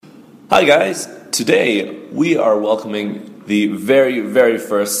Hi guys, today we are welcoming the very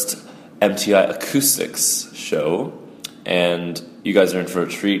first MTI Acoustics show, and you guys are in for a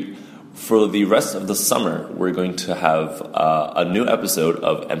treat. For the rest of the summer, we're going to have a new episode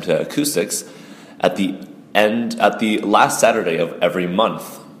of MTI Acoustics at the last Saturday of every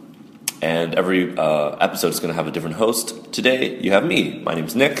month, and every episode is going to have a different host. Today you have me. My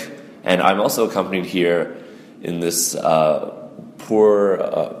name's Nick, and I'm also accompanied here in this poor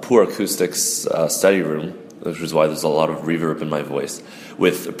acoustics study room, which is why there's a lot of reverb in my voice,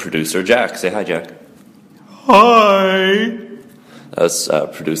 with producer Jack. Say hi, Jack. Hi. That's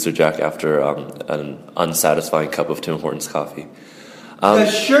producer Jack after an unsatisfying cup of Tim Hortons coffee. The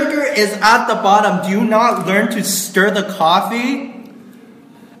sugar is at the bottom. Do you not learn to stir the coffee?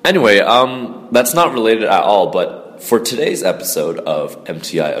 Anyway, that's not related at all, but for today's episode of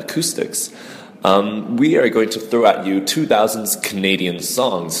MTI Acoustics, we are going to throw at you 2000s Canadian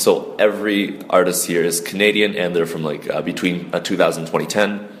songs. So every artist here is Canadian, and they're from between 2000 and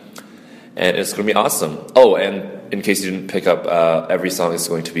 2010, and it's going to be awesome. Oh, and in case you didn't pick up, every song is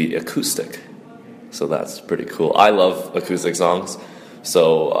going to be acoustic, so that's pretty cool. I love acoustic songs,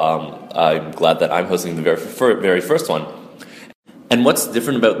 so I'm glad that I'm hosting the very first one. And what's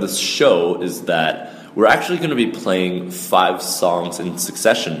different about this show is that we're actually going to be playing 5 songs in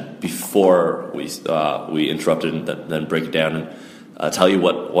succession before we interrupt it and then break it down and tell you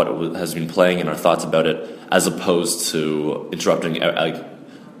what has been playing and our thoughts about it, as opposed to interrupting,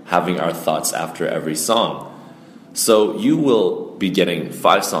 having our thoughts after every song. So you will be getting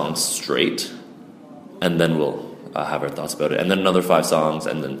 5 songs straight, and then we'll have our thoughts about it, and then another 5 songs,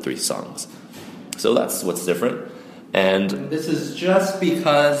 and then 3 songs. So that's what's different. And this is just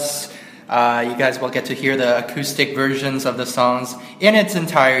because you guys will get to hear the acoustic versions of the songs in its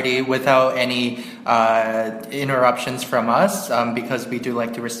entirety without any interruptions from us, because we do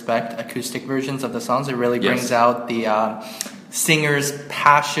like to respect acoustic versions of the songs. It really brings out the singer's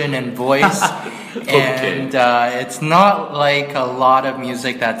passion and voice. And it's not like a lot of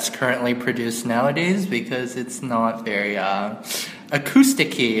music that's currently produced nowadays, because it's not very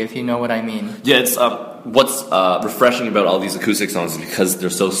acoustic-y, if you know what I mean. Yeah, it's what's refreshing about all these acoustic songs is because they're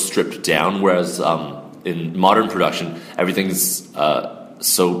so stripped down, whereas in modern production, everything's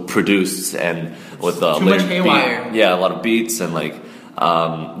so produced and with too much haywire. Yeah, a lot of beats and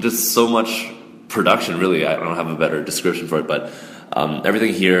just so much production. Really, I don't have a better description for it, but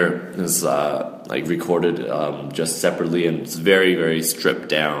everything here is recorded just separately, and it's very stripped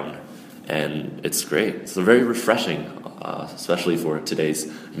down, and it's great. It's very refreshing, especially for today's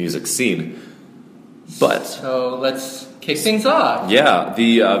music scene. But so let's kick things off. Yeah,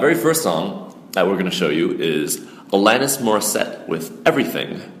 the very first song that we're going to show you is Alanis Morissette with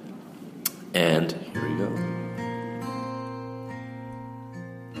Everything. And here we go.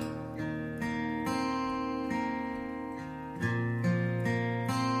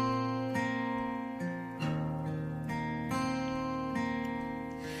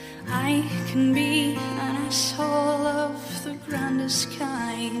 I can be an asshole of the grandest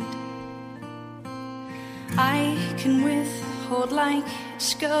kind. I can withhold like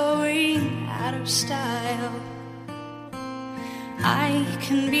it's going out of style. I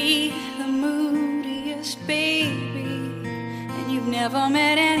can be the moodiest baby, and you've never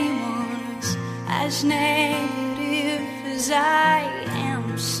met anyone who's as negative as I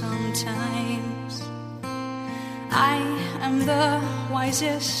am sometimes. I am the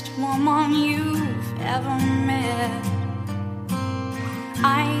wisest woman you've ever met.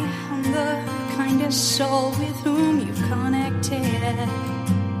 I am the kindest soul with whom you've connected.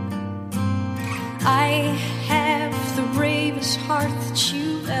 I have the bravest heart that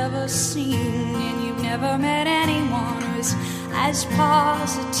you've ever seen, and you've never met anyone who's as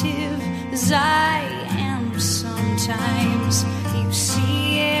positive as I am sometimes. You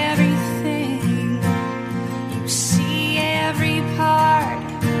see everything, you see every part,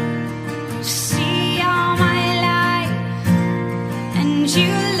 you see all my life, and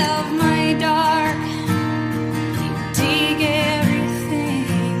you love my dark. You dig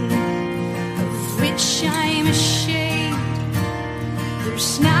everything of which I'm ashamed.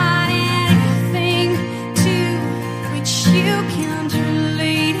 There's not anything to which you can't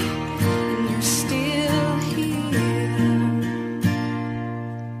relate, and you're still here.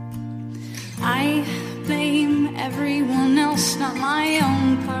 I blame everyone else, not my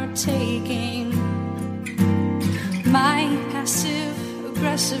own partaking. My passive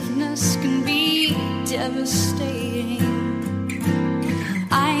aggressiveness can be devastating.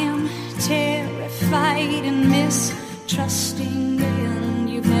 I am terrified and mistrusting, and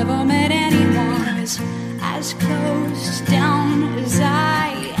you've never met anyone who's as closed down as I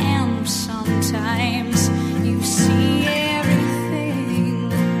am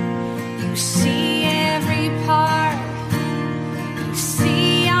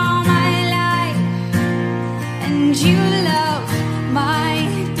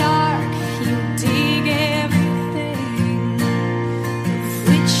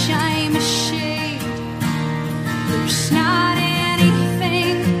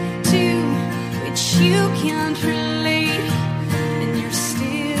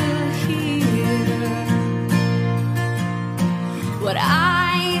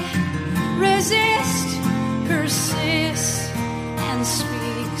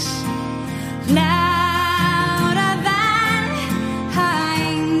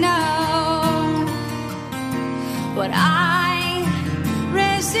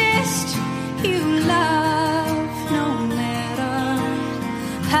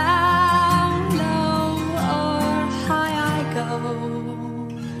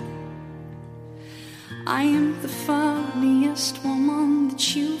I am the funniest woman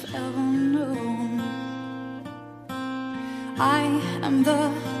that you've ever known. I am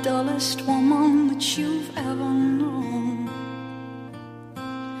the dullest woman that you've ever known.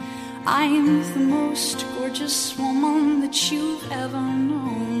 I am the most gorgeous woman that you've ever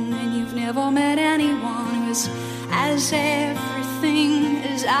known. And you've never met anyone who's as everything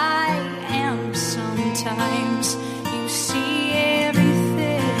as I am. Sometimes you see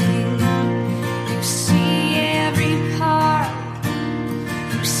everything, you see every part,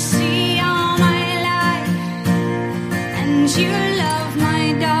 you see all my life, and you love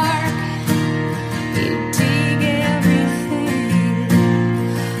my dark. You dig everything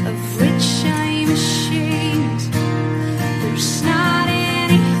of which I'm ashamed. There's not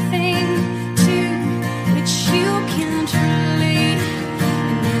anything to which you can't relate,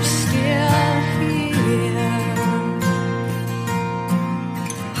 and you're still here,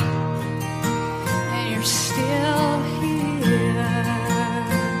 and you're still here.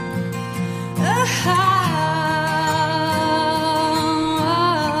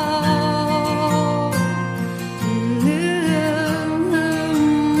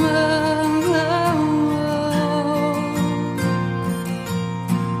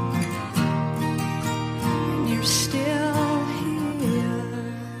 And you're still here.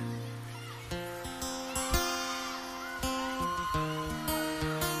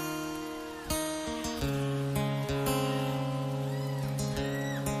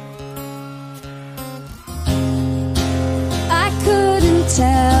 I couldn't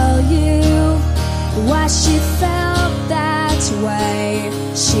tell you why she felt that way.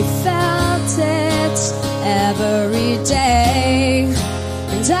 She felt it every day,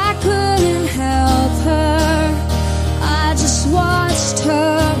 and I couldn't help her. I just watched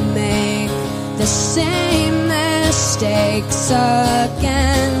her make the same mistakes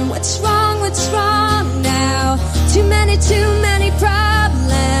again. What's wrong now? Too many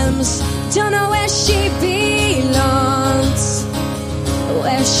problems. Don't know where she belongs,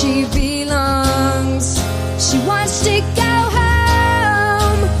 where she belongs. She wants to go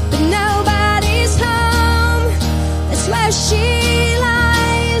home, but nobody's home. That's where she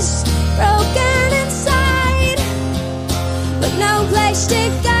lies, broken inside, but no place to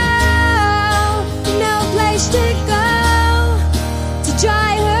go, no place to go to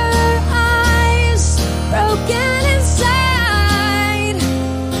dry her eyes, broken inside.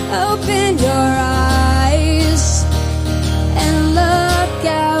 Open your eyes and look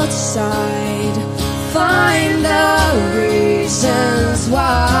outside. Find the reasons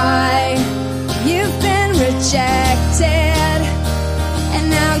why you've been rejected, and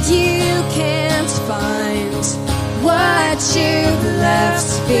now you can't find what you've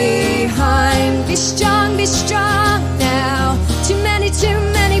left behind. Be strong now. Too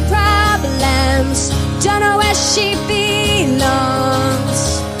many problems. Don't know where she belongs,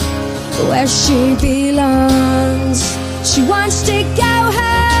 where she belongs. She wants to go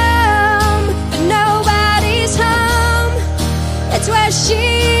home, but nobody's home. That's where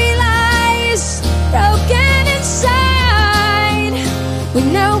she lies, broken inside, with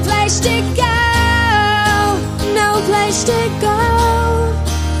no place to go, no place to go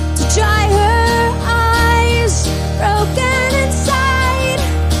to dry her eyes, broken inside.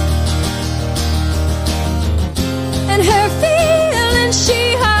 And her feelings she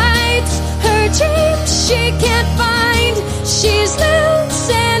hides, her dreams she can't find. She's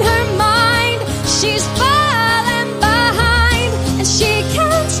losing her mind, she's falling behind, and she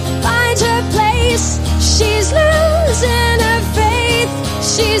can't find her place. She's losing her faith,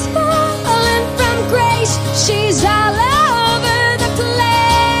 she's falling from grace. She's all over the place.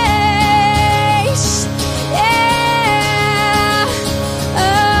 Yeah.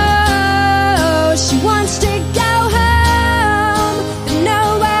 Oh, she wants to go home, but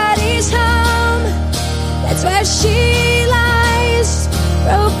nobody's home. That's where she lies,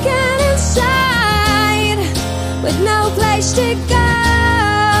 broken inside, with no place to go,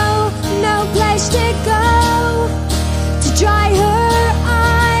 no place to go to dry her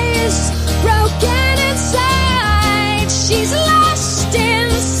eyes,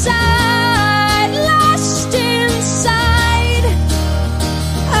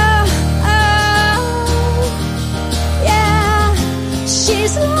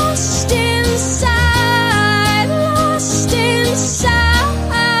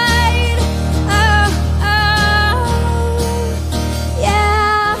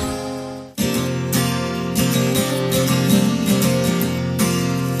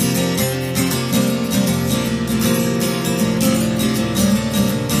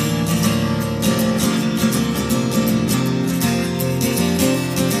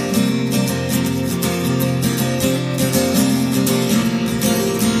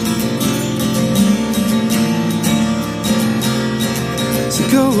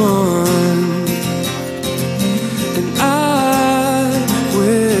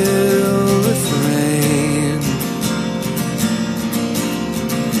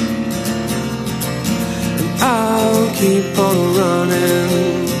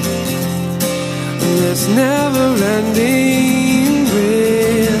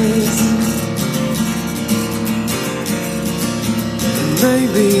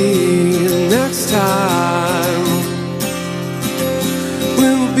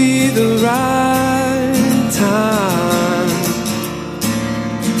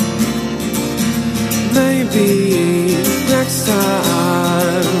 be next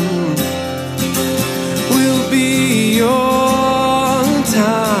time. Will be your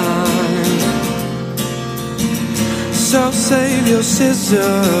time. So save your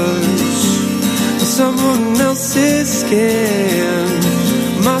scissors for someone else's skin.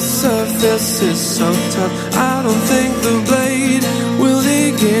 My surface is so tough, I don't think the blade will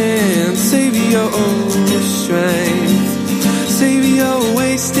again. Save your strength, save your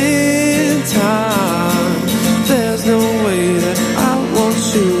wasted time. There's no way that I want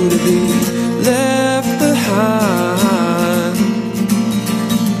you to be left behind.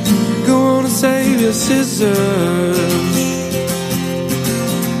 Go on and save your scissors,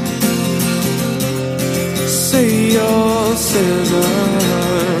 save your scissors.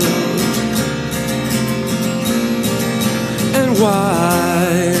 And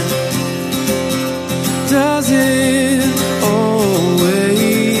why does it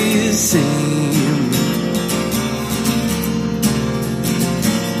always seem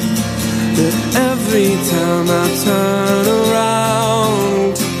that every time I turn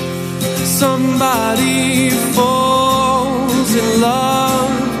around, somebody falls in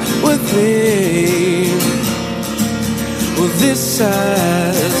love with me? Well, this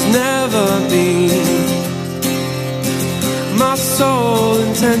has never been my sole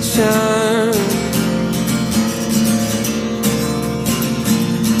intention.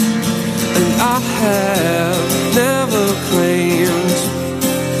 And I have never claimed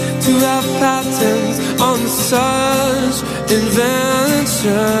to have patents on such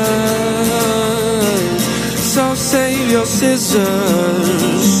inventions. So save your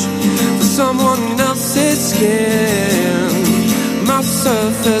scissors for someone else's skin. My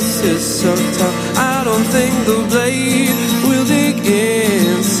surface is so tough, I don't think the blade will dig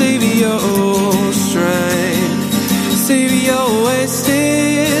in. Save your strength, save your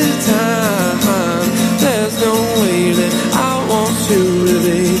wasted time. There's no way that I want you to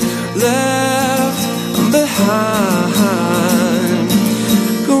be left behind.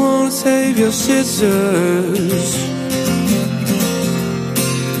 Go on, save your scissors,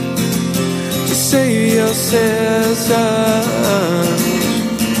 just save your scissors,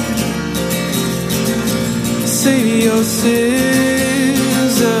 save your scissors.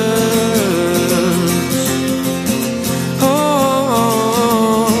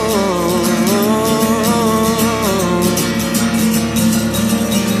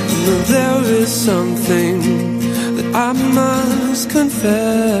 There is something that I must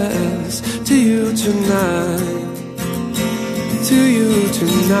confess to you tonight, to you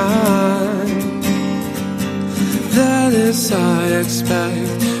tonight. That is, I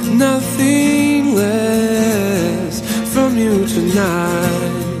expect nothing less from you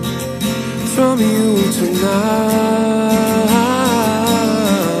tonight, from you tonight.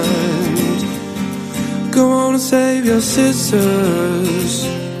 Go on and save your scissors,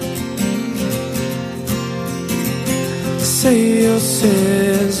 save your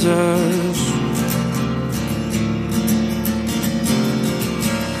scissors.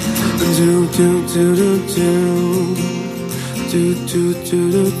 Do do do do do do do do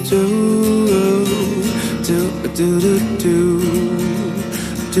do do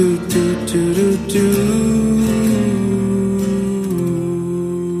do do do do do.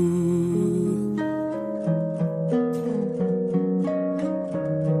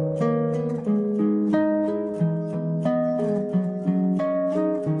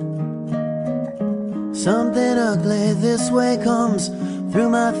 Something ugly this way comes through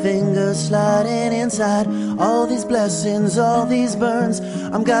my fingers, sliding inside all these blessings, all these burns.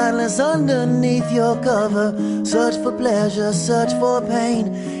 I'm godless underneath your cover. Search for pleasure, search for pain.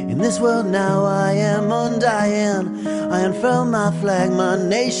 In this world now I am undying. I unfurl my flag, my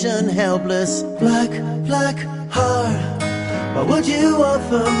nation helpless. Black, black heart, why would you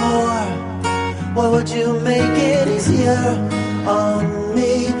offer more? Why would you make it easier on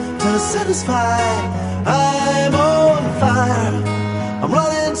me to satisfy? I'm on fire, I'm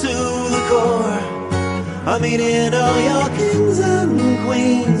running to the core. I'm eating all your kings and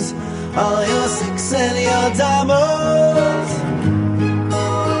queens, all your six and your diamonds.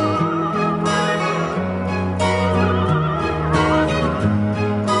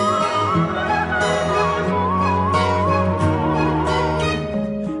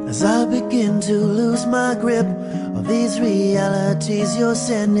 As I begin to lose my grip of these realities you're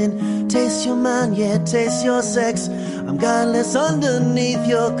sending, taste your mind, yeah, taste your sex. I'm godless underneath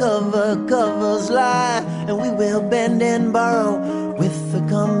your cover. Covers lie, and we will bend and borrow. With the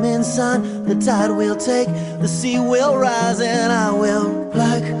coming sun, the tide will take, the sea will rise, and I will.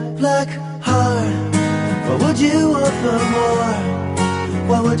 Black, black heart, why would you offer more?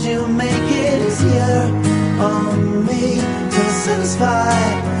 Why would you make it easier on me to satisfy.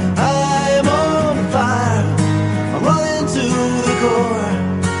 I'm on fire, I'm running to the core.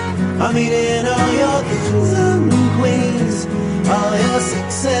 I'm eating all your kings and queens, all your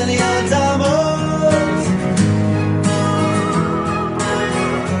six and your diamonds.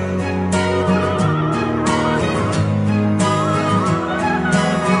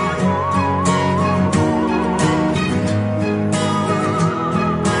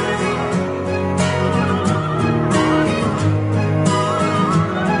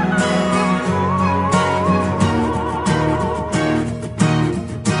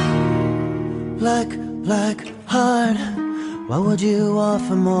 Black heart, why would you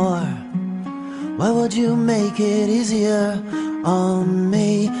offer more? Why would you make it easier on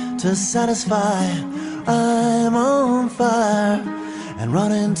me to satisfy? I'm on fire and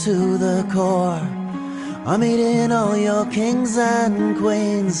running to the core. I'm eating all your kings and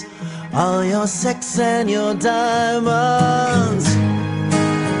queens, all your sex and your diamonds,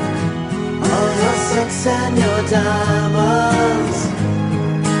 all your sex and your diamonds,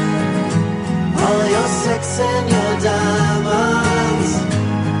 all your sex and your diamonds,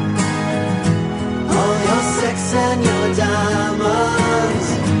 all your sex and your diamonds,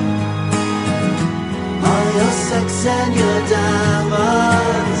 all your sex and your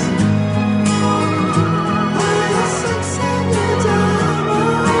diamonds, all your sex and your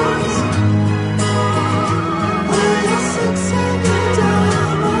diamonds, all your sex and your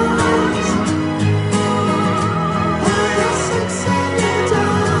diamonds, all your sex and your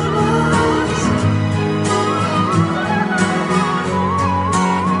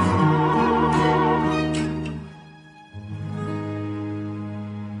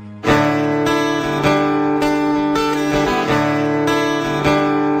diamonds.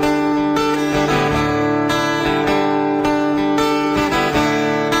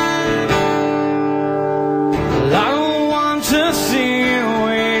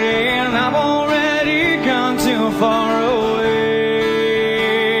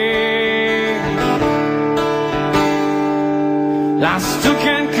 I still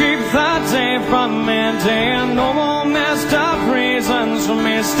can't keep that day from ending. No more messed up reasons for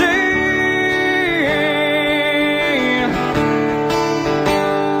me staying.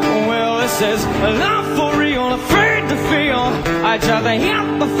 Well, this is love for real, afraid to feel. I just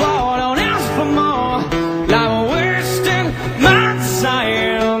hit the floor, don't ask for more. I'm wasting my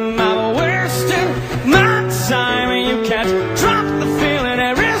time, I'm wasting my time. And you can't drop the feeling,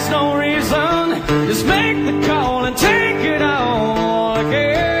 there is no reason. Just make the call and take it all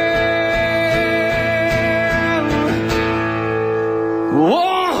again.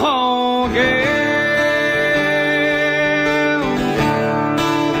 Whoa, again.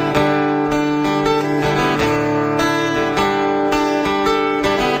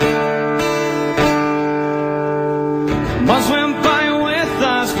 Months went by with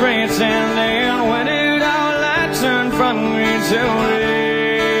us pretending. When it all I turned from green to red.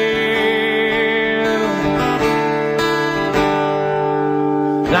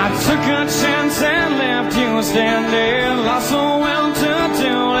 I took a chance and left you standing. Lost so well to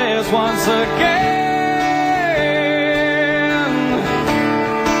do this once again.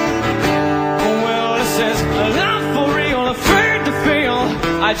 Well, this is love for real, afraid to feel.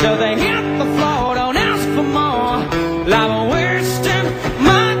 I just hit the floor, don't ask for more. I'm wasting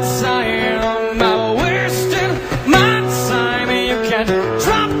my time, I'm wasting my time. And you can't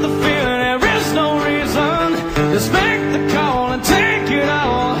drop the feeling, there is no reason. Just make the call and take it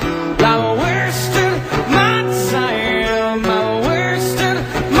all. I'm wasting my time, I'm wasting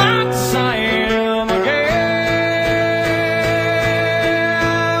my time again.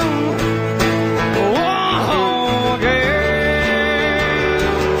 Whoa, again.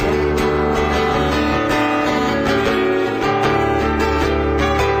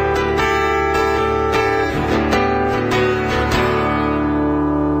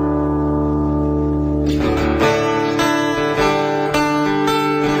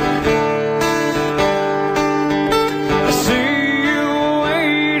 I see you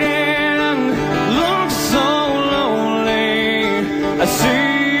waiting and look so lonely. I see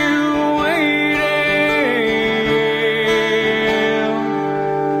you waiting.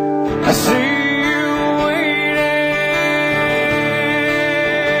 I see you waiting.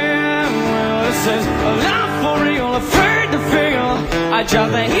 Well, this is love for real, afraid to feel. I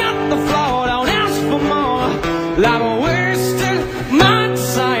just hit the floor, don't ask for more. I'm wasting my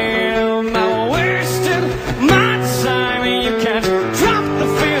time, I'm wasting my time. And you can't drop the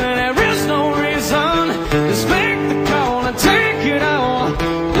feeling, there is no reason. Just make the call and take it all.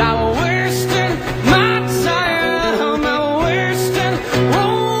 I'm wasting my time, I'm wasting. Oh,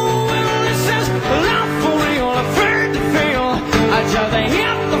 well, this is love for real.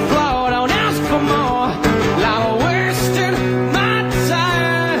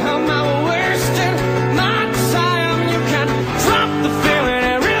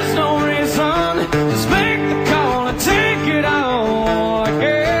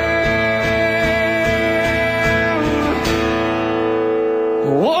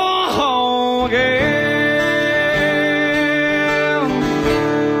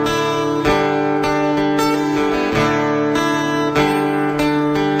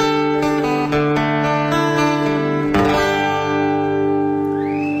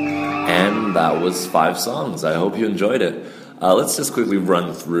 those 5 songs. I hope you enjoyed it. Let's just quickly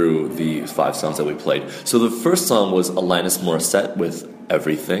run through the 5 songs that we played. So the first song was Alanis Morissette with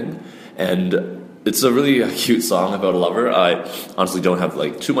Everything, and it's a really cute song about a lover. I honestly don't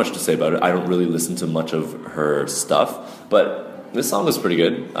have too much to say about it. I don't really listen to much of her stuff, but this song was pretty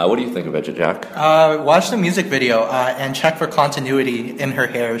good. What do you think about it, Jack? Watch the music video and check for continuity in her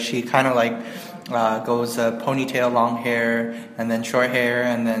hair. She kind of goes ponytail, long hair, and then short hair,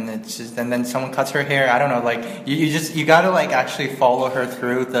 and then someone cuts her hair. I don't know. You gotta actually follow her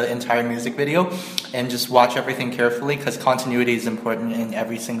through the entire music video, and just watch everything carefully because continuity is important in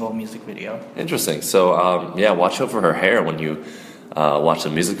every single music video. Interesting. So watch out for her hair when you watch the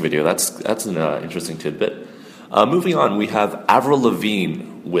music video. That's an interesting tidbit. Moving on, we have Avril Lavigne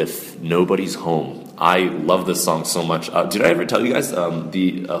with Nobody's Home. I love this song so much. Did I ever tell you guys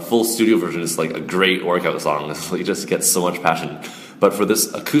the full studio version is a great workout song? It just gets so much passion. But for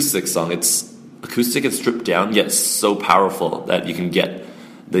this acoustic song, it's acoustic and stripped down, yet so powerful that you can get.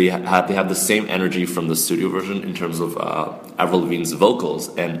 They have the same energy from the studio version in terms of Avril Lavigne's vocals,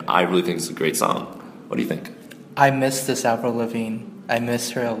 and I really think it's a great song. What do you think? I miss this Avril Lavigne. I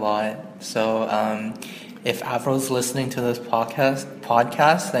miss her a lot. So if Avril's listening to this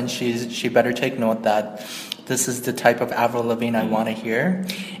podcast, then she better take note that this is the type of Avril Lavigne I want to hear.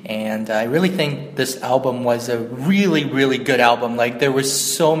 And I really think this album was a really, really good album. There were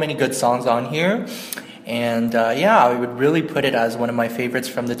so many good songs on here. And I would really put it as one of my favorites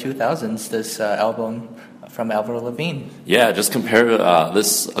from the 2000s, this album from Avril Lavigne. Yeah, just compare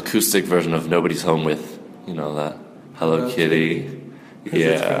this acoustic version of Nobody's Home with, that Hello Kitty.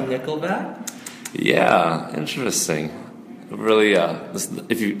 It's from Nickelback? Yeah, interesting. Really,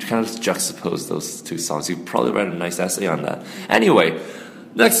 if you kind of just juxtapose those 2 songs, you probably write a nice essay on that. Anyway,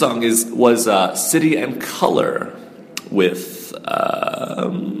 next song was City and Color with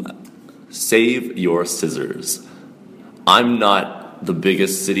Save Your Scissors. I'm not the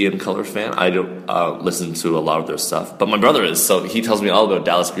biggest City and Color fan. I don't listen to a lot of their stuff, but my brother is, so he tells me all about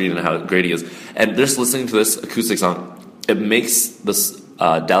Dallas Green and how great he is. And just listening to this acoustic song, it makes this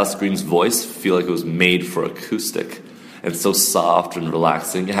Dallas Green's voice feel like it was made for acoustic. It's so soft and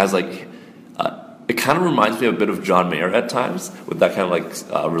relaxing. It has it kind of reminds me a bit of John Mayer at times with that kind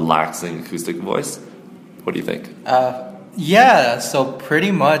of relaxing acoustic voice. What do you think? So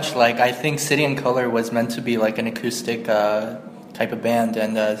pretty much I think City and Color was meant to be an acoustic type of band,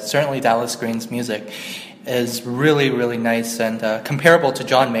 and certainly Dallas Green's music is really, really nice and comparable to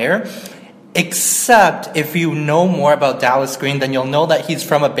John Mayer. Except if you know more about Dallas Green, then you'll know that he's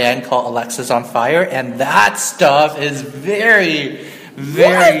from a band called Alexis on Fire, and that stuff is very,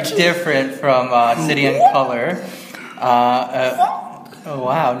 very different from City and Color. Oh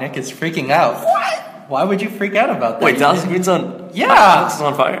wow, Nick is freaking out. What? Why would you freak out about that? Wait, Dallas Green's on? Yeah. Alexis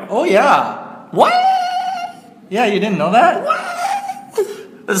on Fire? Oh yeah. What? Yeah, you didn't know that?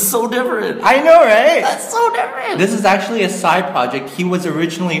 What? That's so different. I know, right? That's so different. This is actually a side project. He was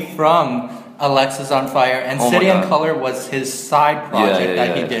originally from Alexis on Fire, and City and Color was his side project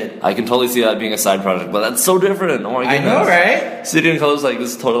that he did. I can totally see that being a side project, but that's so different. Oh my goodness. I know, right? City and Color is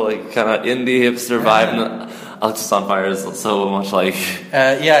this total kind of indie hipster vibe, and Alexis on Fire is so much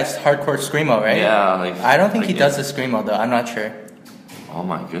it's hardcore screamo, right? Yeah, I don't think he does the screamo though. I'm not sure. Oh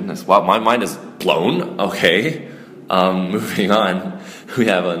my goodness! Wow, my mind is blown. Okay, moving on, we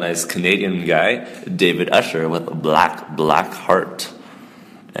have a nice Canadian guy, David Usher, with a Black Heart.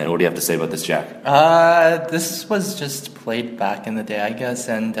 And what do you have to say about this, Jack? This was just played back in the day, I guess,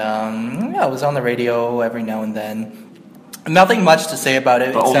 and it was on the radio every now and then. Nothing much to say about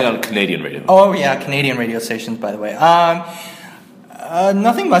it. But only on Canadian radio. Oh yeah, Canadian radio stations, by the way.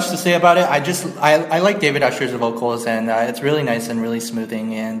 Nothing much to say about it. I like David Usher's vocals, and it's really nice and really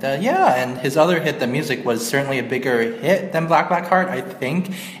smoothing. And and his other hit, The Music, was certainly a bigger hit than Black Heart, I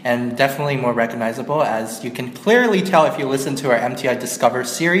think, and definitely more recognizable, as you can clearly tell if you listen to our MTI Discover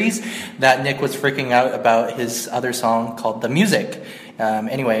series that Nick was freaking out about his other song called The Music.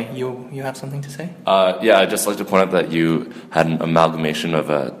 Anyway, you have something to say? I'd just like to point out that you had an amalgamation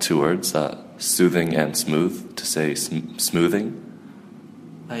of 2 words, soothing and smooth, to say smoothing.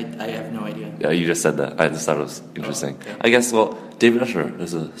 I have no idea. Yeah, you just said that. I just thought it was interesting. Oh, okay. I guess, David Usher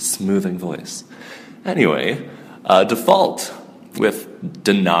has a smoothing voice. Anyway, Default with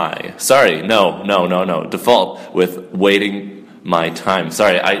Deny. Sorry, no. Default with Waiting My Time.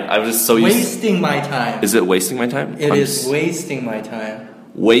 Sorry, I was just so used... Wasting My Time. Is it Wasting My Time? It is Wasting My Time.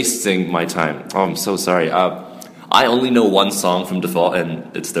 Wasting My Time. Oh, I'm so sorry. I only know one song from Default,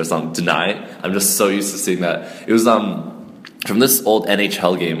 and it's their song Deny. I'm just so used to seeing that. It was from this old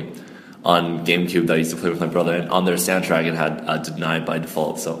NHL game on GameCube that I used to play with my brother, and on their soundtrack it had Deny by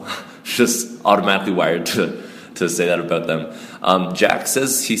Default, so just automatically wired to say that about them. Jack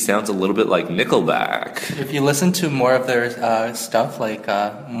says he sounds a little bit like Nickelback. If you listen to more of their stuff, like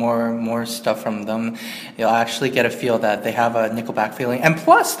more stuff from them, you'll actually get a feel that they have a Nickelback feeling. And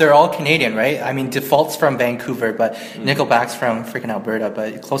plus, they're all Canadian, right? I mean, Default's from Vancouver, but Nickelback's from freaking Alberta,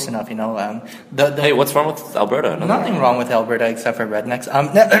 but close enough, you know. Hey, what's wrong with Alberta? Nothing wrong with Alberta except for rednecks.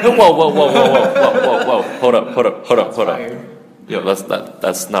 Whoa! Hold up. Yeah,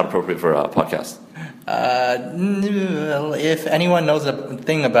 that's not appropriate for a podcast. If anyone knows a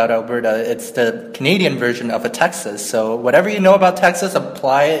thing about Alberta, it's the Canadian version of a Texas. So whatever you know about Texas,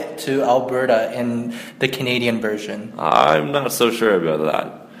 apply it to Alberta in the Canadian version. I'm not so sure about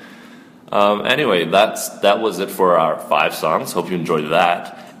that. Anyway, that was it for our 5 songs. Hope you enjoyed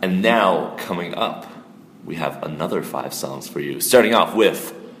that. And now, coming up, we have another 5 songs for you. Starting off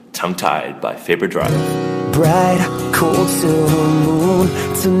with Tongue Tied by Faber Drive. Bright, cold silver moon,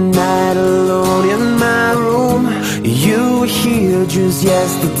 tonight alone in my room. You were here just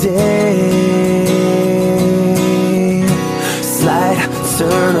yesterday. Slight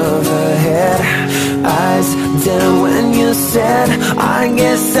turn of her head, eyes down when you said, I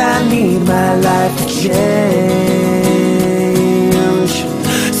guess I need my life to change.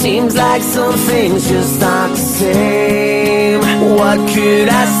 Seems like some things just aren't the same. What could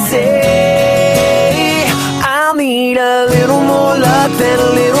I say? I need a little more luck than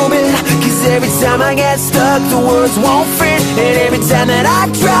a little bit, 'cause every time I get stuck the words won't fit, and every time that I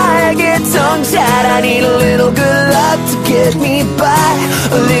try I get tongue-tied. I need a little good luck to get me by,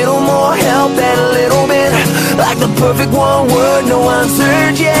 a little more help than a little bit, like the perfect one word no one's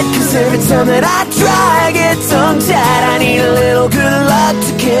heard yet, 'cause every time that I try I get tongue-tied. I need a little good luck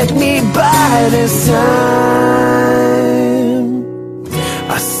to get me by this time.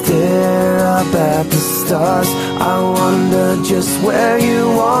 I stare up at the stars, I wonder just where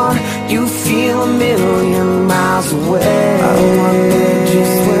you are. You feel a million miles away, I wonder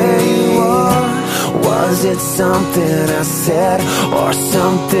just where you are. Was it something I said, or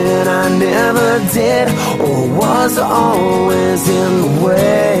something I never did, or was I always in the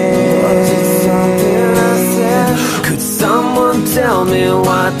way? Was it something I said? Could someone tell me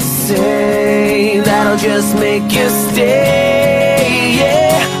what to say that'll just make you stay?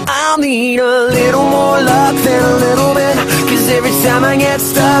 Yeah, I'll need a little more luck than a little bit, 'cause every time I get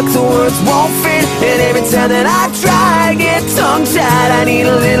stuck the words won't fit, and every time that I try I get tongue-tied. I need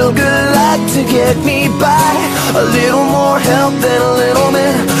a little good luck to get me by, a little more help than a little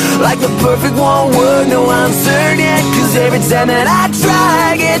bit, like the perfect one word no one's heard yet, 'cause every time that I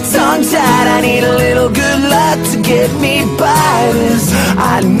try I get tongue-tied. I need a little good luck to get me by this.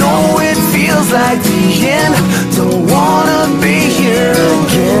 I know it feels like the end, don't wanna be here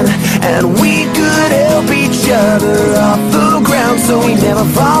again, and we could help each other off the ground so we never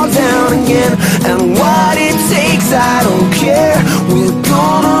fall down again. And what it takes, I don't care, we're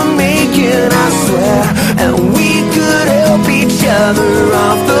gonna make it, I swear. And we could help each other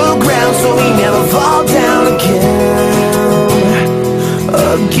off the ground so we never fall down again.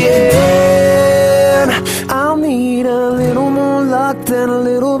 I'll need a little more luck than a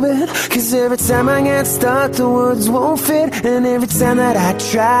little bit, 'cause every time I get stuck the words won't fit, and every time that I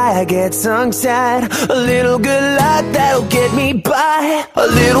try I get tongue-tied. A little good luck that'll get me by, a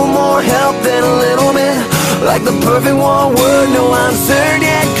little more help than a little bit, like the perfect one word no one's heard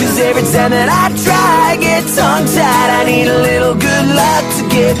yet, 'cause every time that I try I get tongue-tied. I need a little good luck to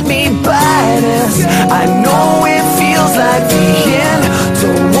get me by this. I know it feels like the end,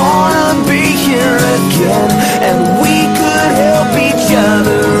 don't wanna be here again, and we could help each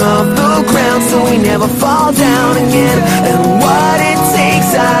other off the ground so we never fall down again. And what it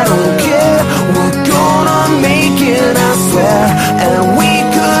takes, I don't care, we're gonna make it, I swear. And we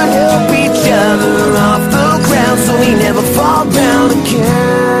could help each other off the ground so we never fall down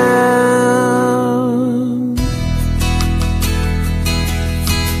again.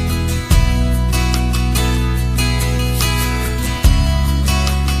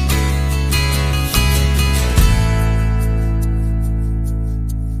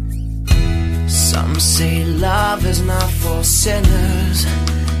 Some say love is not for sinners,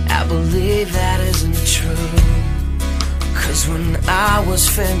 I believe that isn't true, 'cause when I was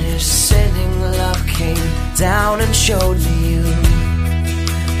finished sinning, love came down and showed me you,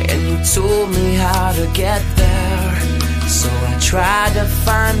 and you told me how to get there, so I tried to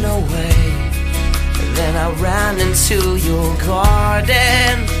find a way. Then I ran into your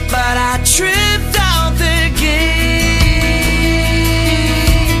garden, but I tripped out the gate,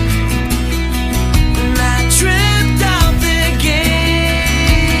 and I tripped out the gate.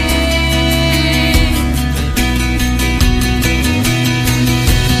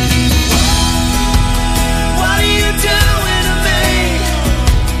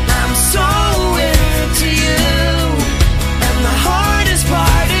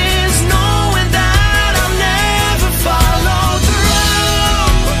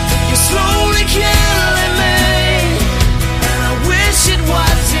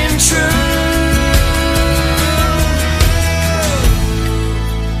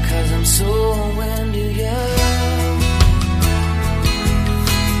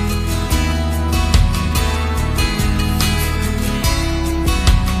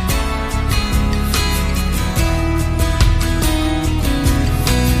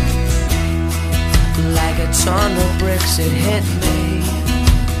 it hit me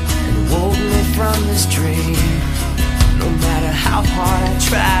and woke me from this dream. No matter how hard I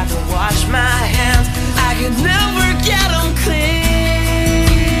tried to wash my hands, I could never get them clean.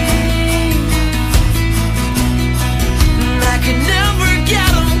 I could never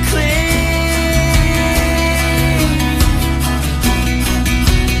get them clean.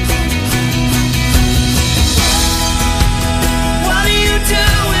 What are you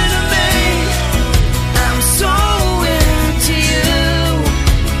doing to me? I'm so into you.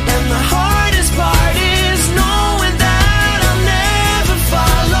 And the hardest part is knowing that I'll never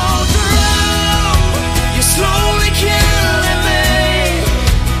follow through. You're slowly killing me,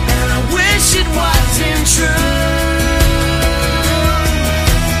 and I wish it wasn't true.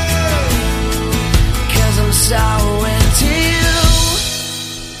 So into you,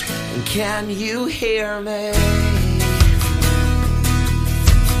 can you hear me?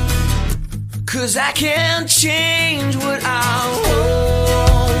 'Cause I can't change what I'll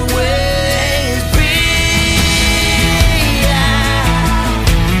always be.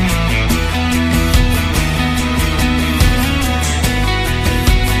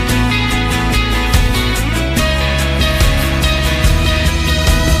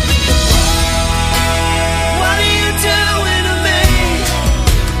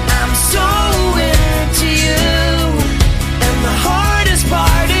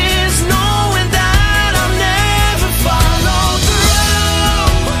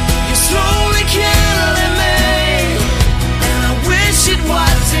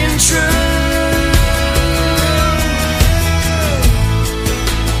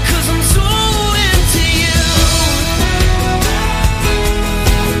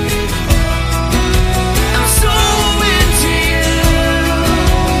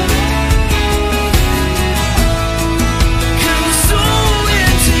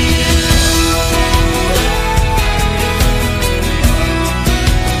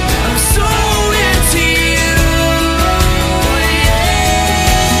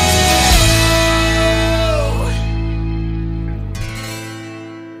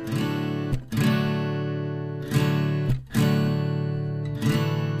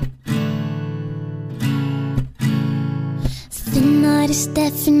 Is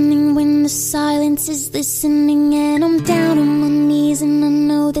deafening when the silence is listening, and I'm down on my knees and I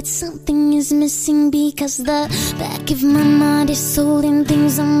know that something is missing, because the back of my mind is holding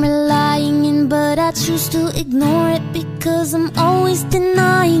things I'm relying in, but I choose to ignore it because I'm always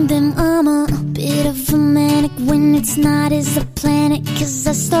denying them. I'm a bit of a manic when it's not as I plan it, 'cause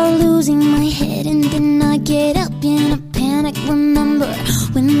I start losing my head and then I get up in a panic. Remember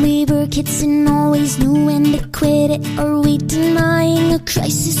when we were kids and always knew when to quit it? Are we denying a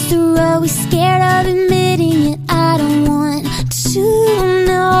crisis, or are we scared of admitting it? I don't want to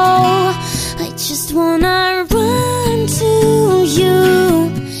know. I just wanna run to you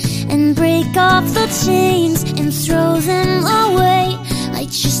and break off the chains and throw them away. I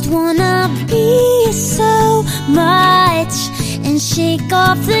just wanna be so much and shake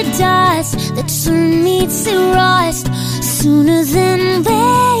off the dust that turned me to rust sooner than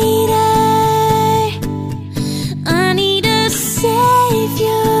later. I need a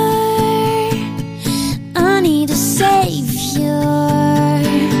savior. I need a savior.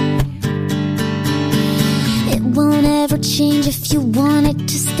 It won't ever change if you want it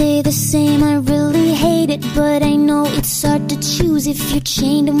to stay the same. I really hate it, but I know it's hard to choose if you're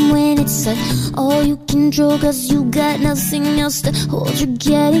chained, and when it's all you can draw 'cause you got nothing else to hold. You're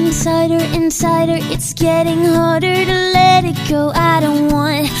getting tighter and tighter, it's getting harder to let it go. I don't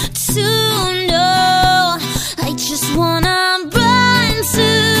want to know. I just wanna run to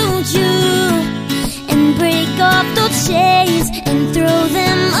you and break off those chains and throw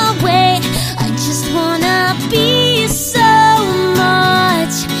them away. I just wanna be so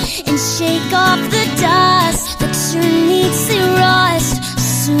much and shake off the dust that turned me to rust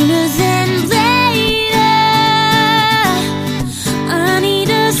sooner than later. I need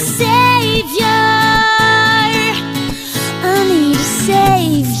a savior. I need a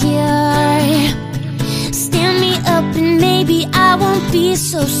savior. Stand me up and maybe I won't be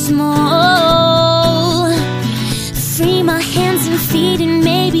so small. Free my hands and feet and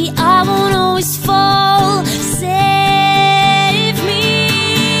maybe I won't always fall. Save me.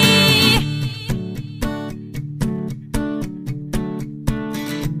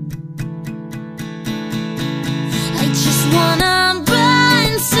 I just wanna run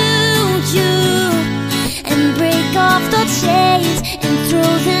to you and break off the chains and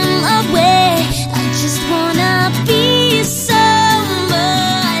throw them away. I just wanna be so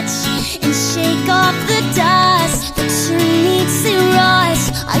much and shake off the dust that turned me to rust.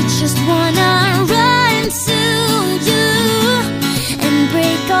 I just wanna run to you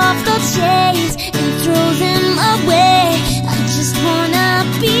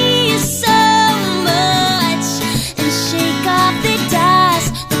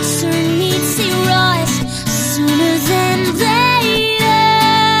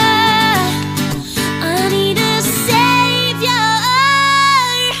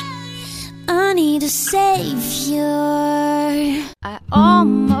savior. I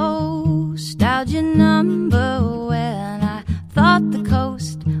almost dialed your number when I thought the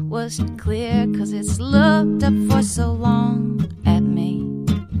coast was clear, 'cause it's looked up for so long at me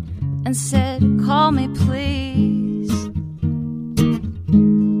and said, call me please.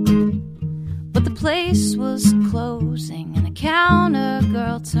 But the place was closing and the counter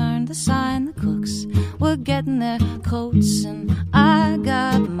girl turned the sign. The cooks were getting their coats and I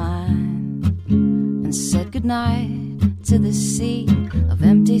got mine and said goodnight to the sea of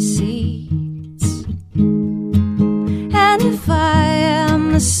empty seats. And if I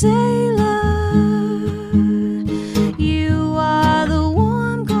am the sailor, you are the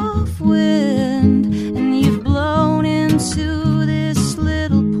warm Gulf wind, and you've blown into this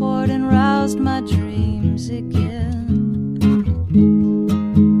little port and roused my dreams again.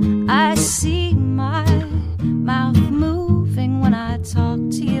 I see my mouth moving when I talk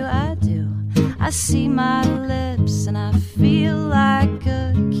to you, I do. I see my lips and I feel like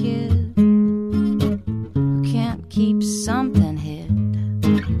a kid who can't keep something hid.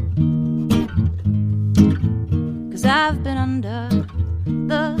 'Cause I've been under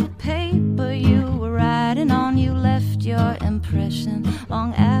the paper you were writing on. You left your impression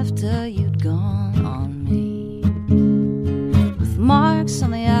long after you'd gone on me, with marks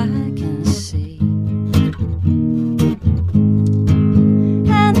only I can see.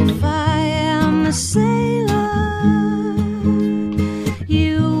 And if I am a sailor,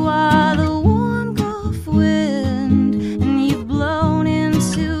 you are the warm Gulf wind, and you've blown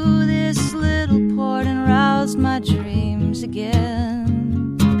into this little port and roused my dreams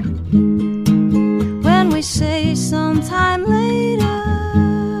again. When we say sometime later,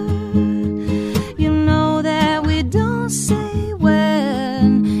 you know that we don't say when.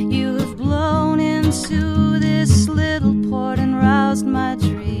 You have blown into this little port and roused my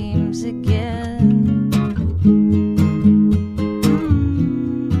dreams again.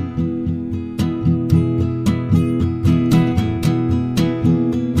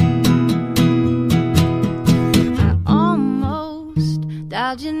 I almost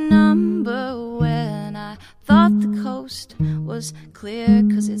dialed your number when I thought the coast was clear,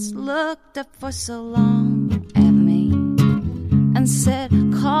 'cause it's looked up for so long at me and said,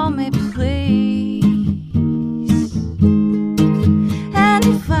 call me please. And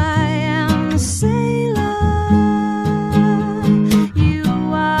if I am a sailor, you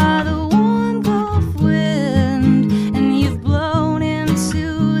are the warm Gulf wind, and you've blown into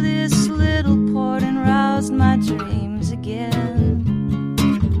this little port and roused my dreams again.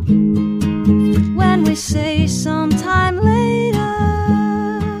 When we say sometime later,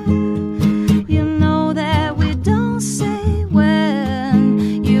 you know that we don't say when.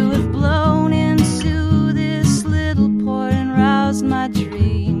 You have blown into this little port and roused my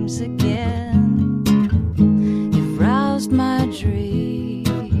dreams again. You've roused my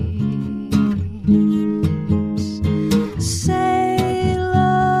dreams. Sailor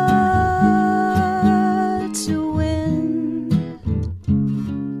to wind.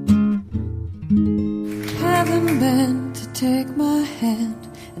 Heaven bent to take my hand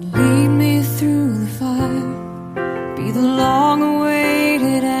and lead me through the fire. Be the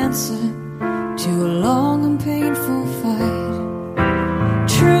long-awaited answer to a long and painful fight.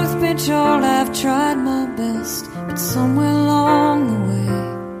 Truth be told, I've tried my best, but somewhere along the way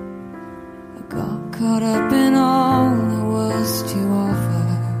I got caught up in all there was to offer.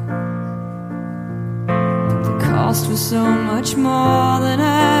 But the cost was so much more than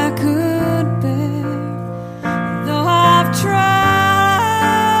I could bear. Though I've tried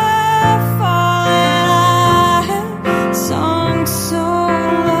falling, I have sung so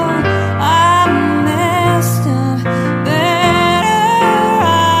low. I messed up better,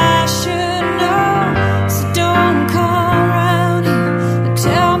 I should know. So don't come round here and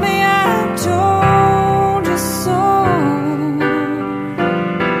tell me I told you so.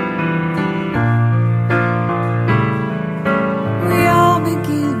 We all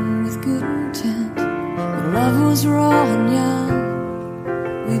begin with good intent. Love was raw and young.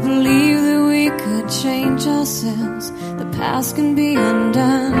 We believed that we could change ourselves. The past can be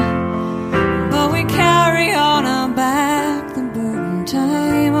undone, but we carry on our back the burden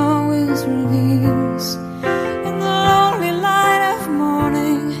time always reveals. In the lonely light of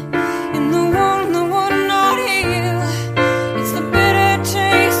morning, in the wound that would not heal, it's the bitter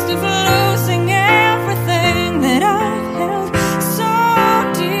taste of losing everything that I've held so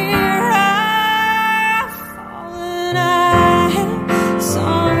dear. I've fallen, I have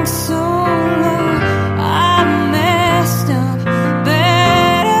sung so low. I messed up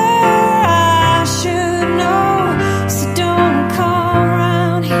better, I should know. So don't come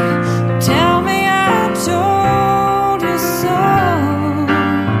around here, tell me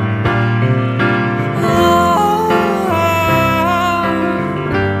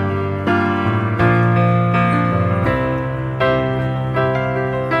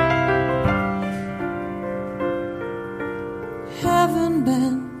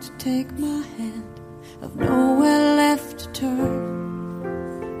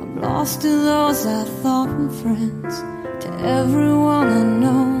words I thought were friends to everyone I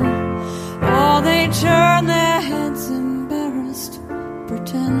know. Oh, they turn their heads embarrassed,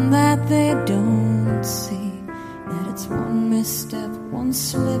 pretend that they don't see that it's one misstep, one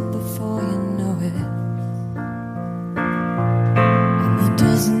slip before you know it. And there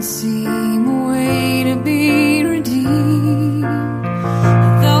doesn't seem a way to be redeemed,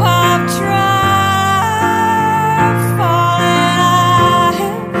 though I've tried falling. I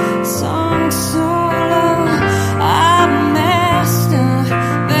have sung so low, I've messed up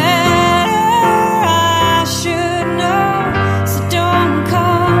better, I should know. So don't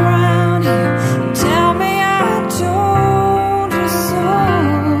come around here and tell me I told you so.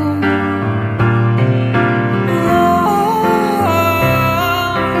 Oh,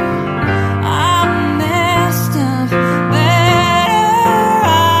 I messed up better,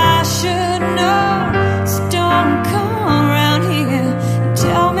 I should know. So don't come around here and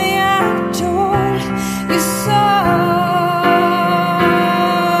tell me I told you so.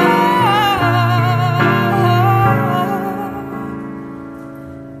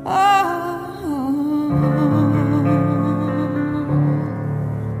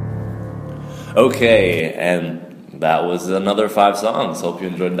 Okay, and that was another 5 songs. Hope you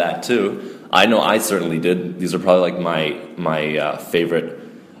enjoyed that too. I know I certainly did. These are probably like my favorite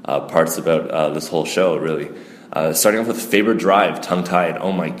parts about this whole show, really. Starting off with Favorite Drive, Tongue Tied.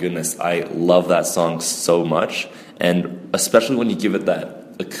 Oh my goodness, I love that song so much. And especially when you give it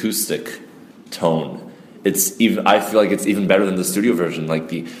that acoustic tone. I feel like it's even better than the studio version. Like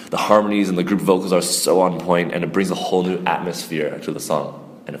the harmonies and the group vocals are so on point, and it brings a whole new atmosphere to the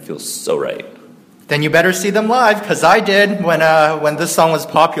song, and it feels so right. Then you better see them live, because I did when this song was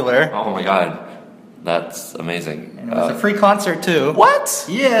popular. Oh my god, that's amazing. And it was a free concert too. What?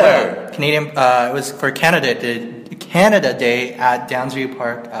 Yeah. Where? Canadian. It was for Canada Day at Downsview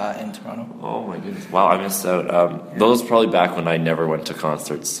Park in Toronto. Oh my goodness! Wow, I missed out. Those were probably back when I never went to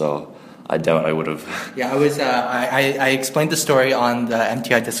concerts, so I doubt I would have. Yeah, I was. I explained the story on the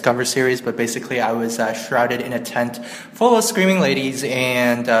MTI Discover series, but basically I was shrouded in a tent full of screaming ladies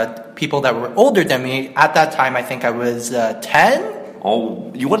and people that were older than me. At that time, I think I was 10.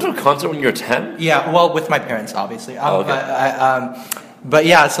 Oh, you went to a concert when you were 10? Yeah, well, with my parents, obviously. Okay. But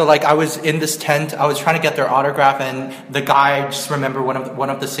yeah, so like I was in this tent. I was trying to get their autograph, and the guy. I just remember one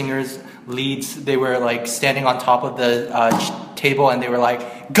of the singers' leads. They were like standing on top of the table, and they were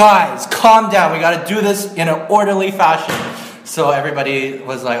like, "Guys, calm down. We got to do this in an orderly fashion." So everybody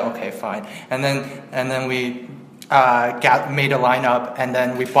was like, "Okay, fine." And then we made a lineup, and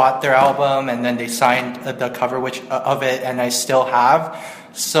then we bought their album, and then they signed the cover of it, and I still have.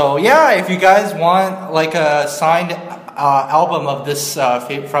 So yeah, if you guys want like a signed album of this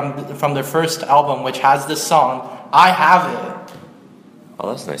from their first album, which has this song, I have it. Oh,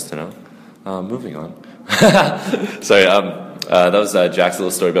 that's nice to know. Moving on. Sorry, that was Jack's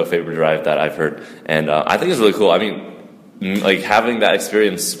little story about Favorite Drive that I've heard, and I think it's really cool. I mean, like having that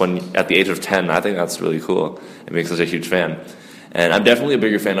experience when at the age of 10, I think that's really cool. It makes us a huge fan. And I'm definitely a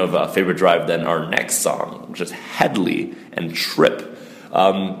bigger fan of Favorite Drive than our next song, which is Headley and Trip.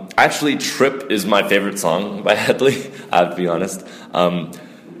 Actually, Trip is my favorite song by Headley, I have to be honest.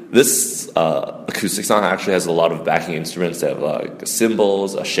 This acoustic song actually has a lot of backing instruments. They have like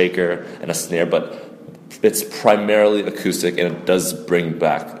cymbals, a shaker, and a snare, but it's primarily acoustic, and it does bring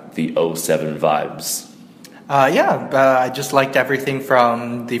back the 07 vibes. I just liked everything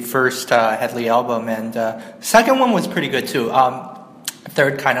from the first Headley album, and second one was pretty good too.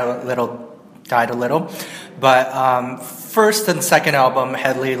 Third kind of died a little, but first and second album,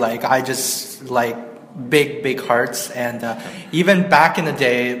 Headley, like I just like big hearts, and even back in the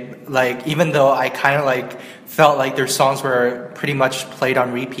day, like even though I kind of like felt like their songs were pretty much played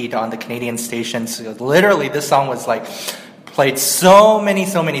on repeat on the Canadian stations, literally this song was like played so many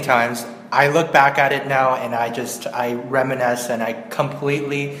times. I look back at it now and I reminisce, and I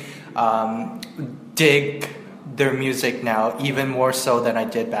completely dig their music now, even more so than I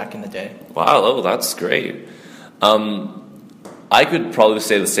did back in the day. Wow, oh, that's great. I could probably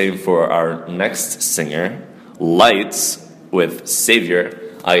say the same for our next singer, Lights with Savior.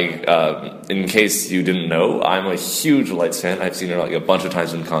 In case you didn't know, I'm a huge Lights fan. I've seen her like a bunch of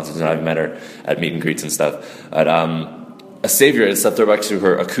times in concerts, and I've met her at meet and greets and stuff. But A Savior is a throwback to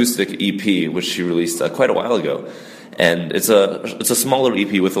her acoustic EP, which she released quite a while ago. And it's a smaller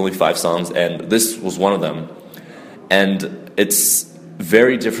EP with only 5 songs, and this was one of them. And it's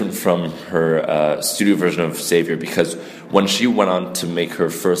very different from her studio version of Savior, because when she went on to make her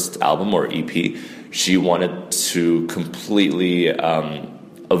first album or EP, she wanted to completely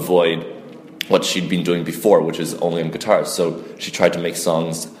avoid what she'd been doing before, which is only on guitar. So she tried to make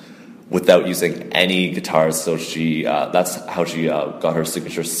songs without using any guitars. So that's how she got her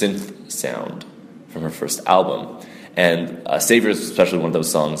signature synth sound from her first album. And Savior is especially one of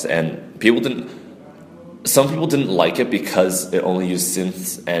those songs, and some people didn't like it because it only used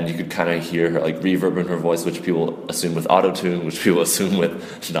synths, and you could kind of hear her like reverb in her voice, which people assume with auto-tune, which people assume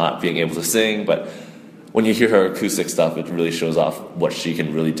with not being able to sing. But when you hear her acoustic stuff, it really shows off what she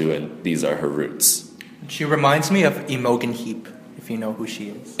can really do, and these are her roots. She reminds me of Imogen Heap, if you know who she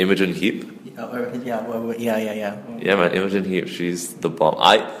is. Imogen Heap? Yeah. Yeah, man, Imogen Heap, she's the bomb.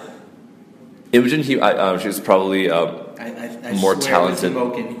 Imogen Heap, she was probably I more swear talented. It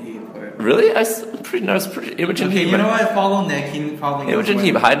was Imogen Heap. Really? Pretty Imogen Heap. You know what? I follow Nick. He probably Imogen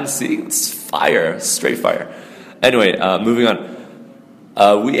Heap, hide and seek. It's fire, straight fire. Anyway, moving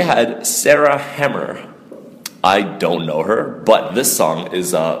on. We had Sarah Hammer. I don't know her, but this song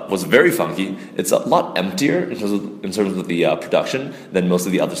was very funky. It's a lot emptier in terms of the production than most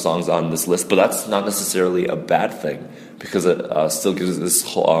of the other songs on this list, but that's not necessarily a bad thing because it still gives this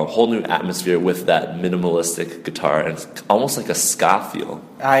whole new atmosphere with that minimalistic guitar, and it's almost like a ska feel.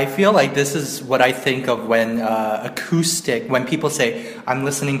 I feel like this is what I think of when when people say, I'm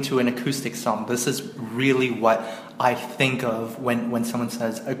listening to an acoustic song. This is really what I think of when someone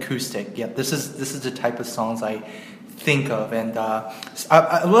says acoustic. Yeah, this is the type of songs I think of. And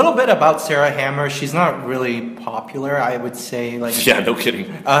a little bit about Sarah Hammer. She's not really popular, I would say. Like, yeah, no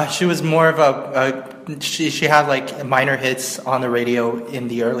kidding. She was more of she had like minor hits on the radio in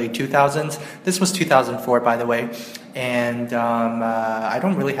the early 2000s. This was 2004, by the way. And I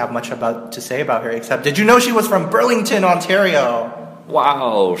don't really have much to say about her, except, did you know she was from Burlington, Ontario?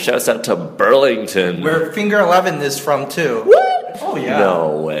 Wow, shouts out to Burlington. Where Finger 11 is from, too. What? Oh, yeah.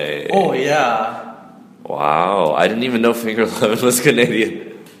 No way. Oh, yeah. Wow, I didn't even know Finger 11 was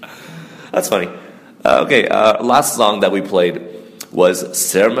Canadian. That's funny. Last song that we played was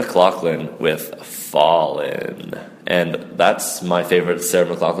Sarah McLachlan with Fallin'. And that's my favorite Sarah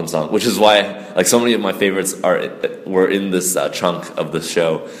McLachlan song, which is why like so many of my favorites were in this chunk of the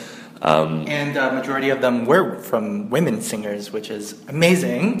show. And a majority of them were from women singers, which is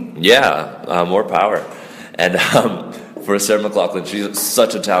amazing. Yeah, more power. And for Sarah McLachlan, she's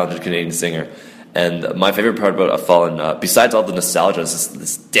such a talented Canadian singer. And my favorite part about Fallin', besides all the nostalgia, is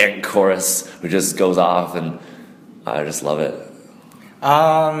this dank chorus which just goes off, and I just love it.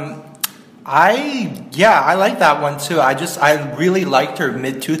 I like that one too. I really liked her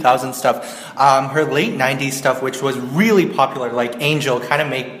mid 2000s stuff. Her late 90s stuff, which was really popular, like Angel, kind of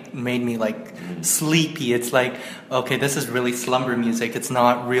made me like sleepy. It's like, okay, this is really slumber music. It's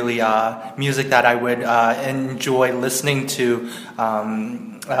not really music that I would enjoy listening to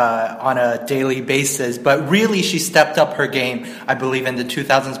on a daily basis. But really, she stepped up her game, I believe, in the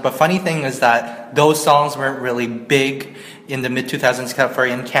 2000s. But funny thing is that those songs weren't really big in the mid-2000s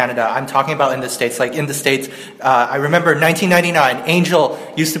in Canada. I'm talking about in the States. Like in the States, I remember 1999, Angel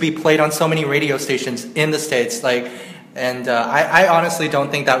used to be played on so many radio stations in the States. And I honestly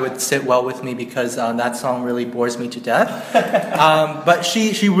don't think that would sit well with me because that song really bores me to death. But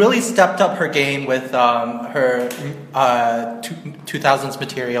she really stepped up her game with her 2000s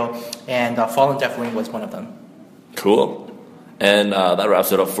material, and Fallen definitely was one of them. Cool. And that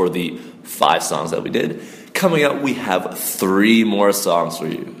wraps it up for the 5 songs that we did. Coming up, we have 3 more songs for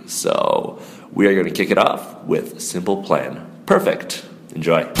you. So we are going to kick it off with Simple Plan. Perfect.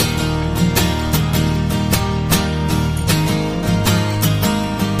 Enjoy.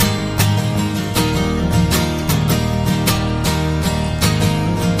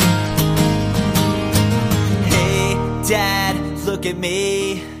 Dad, look at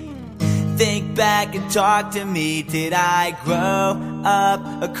me. Think back and talk to me. Did I grow up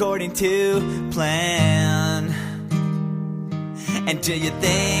according to plan? And do you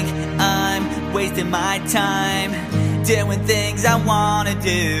think I'm wasting my time doing things I want to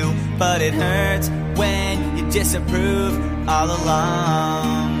do? But it hurts when you disapprove all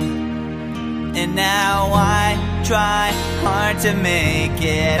along. And now I try hard to make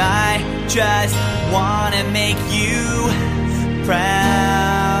it. I just wanna make you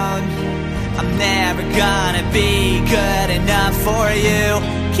proud. I'm never gonna be good enough for you.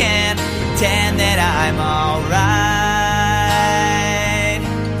 Can't pretend that I'm alright.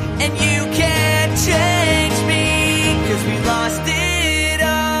 And you can't change me, 'cause we lost it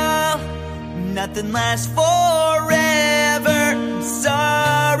all. Nothing lasts forever. I'm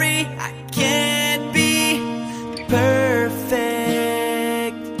sorry, I can't be perfect.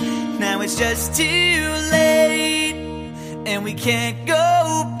 Now it's just too late, and we can't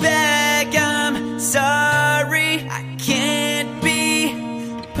go back. I'm sorry, I can't be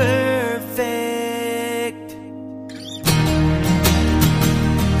perfect.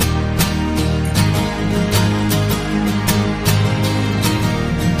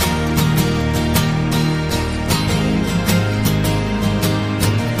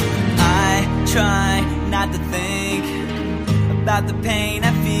 about the pain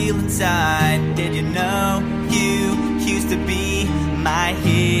I feel inside. Did you know you used to be my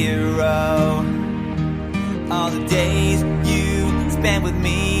hero? All the days you spent with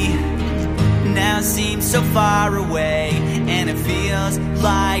me now seem so far away, and it feels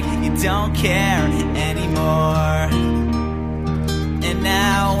like you don't care anymore. And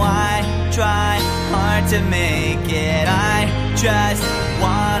now I try hard to make it. I just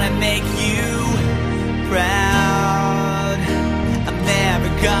wanna make you proud. I'm never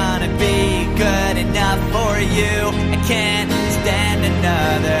gonna be good enough for you. I can't stand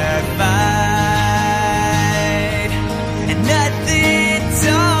another fight. And nothing's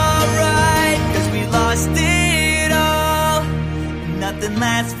alright, 'cause we lost it all. Nothing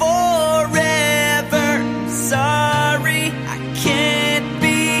lasts forever. Sorry, I can't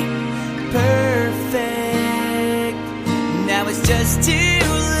be perfect. Now it's just too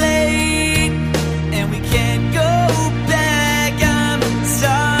late, and we can't go back. I'm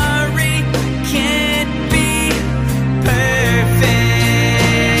sorry, I can't be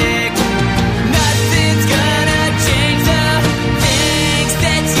perfect. Nothing's gonna change the things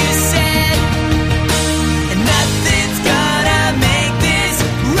that you said, and nothing's gonna make this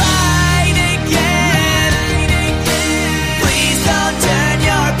right again. Please don't turn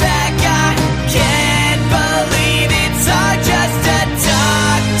your back. I can't believe it's hard just to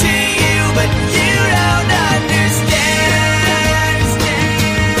talk to you, but you don't understand.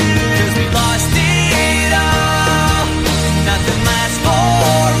 'Cause we lost it all, nothing lasts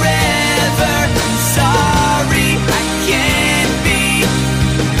forever. I'm sorry, I can't be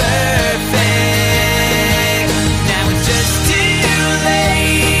perfect. Now it's just too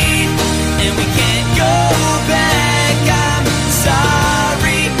late, and we can't go back. I'm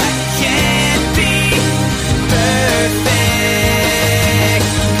sorry, I can't be perfect.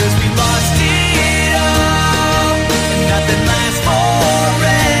 'Cause we lost it all, and nothing lasts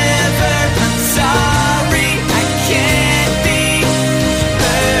forever. I'm sorry, I can't be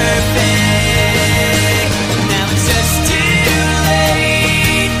perfect. Now it's just too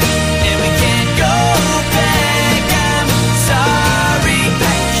late, and we can't go back. I'm sorry, I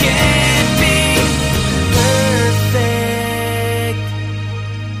can't be perfect.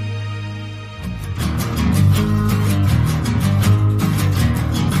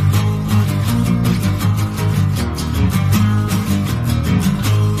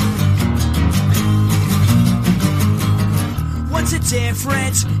 What's the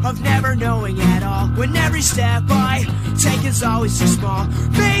difference of never knowing at all, when every step I take is always too small?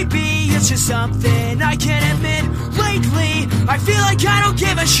 Maybe it's just something I can't admit. Lately, I feel like I don't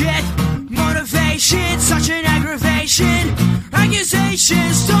give a shit. Motivation, such an aggravation.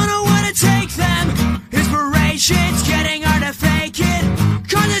 Accusations, don't know where to take them. Inspiration's getting hard to fake it.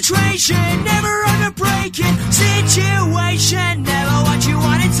 Concentration, never hard to break it. Situation, never what you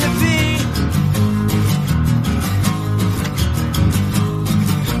want it to be.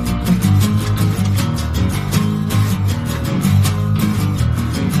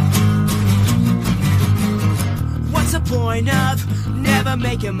 What's the point of never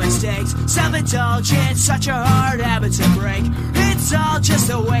making mistakes? Self-indulgence, such a hard habit to break. It's all just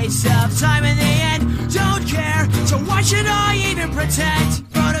a waste of time in the end. Don't care, so why should I even pretend?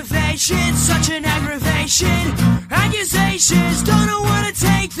 Motivation, such an aggravation. Accusations, don't know where to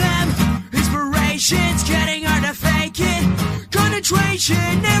take them. Inspiration's getting hard to fake it.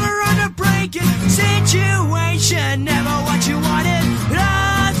 Concentration, never hard to break it. Situation, never what you wanted.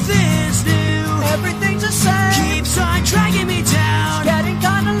 Nothing's new, everything's the same. Keeps on dragging me down, getting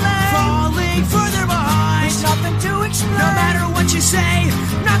kinda late. Falling further behind, there's nothing to explain. No matter what you say,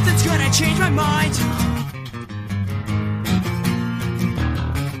 nothing's gonna change my mind.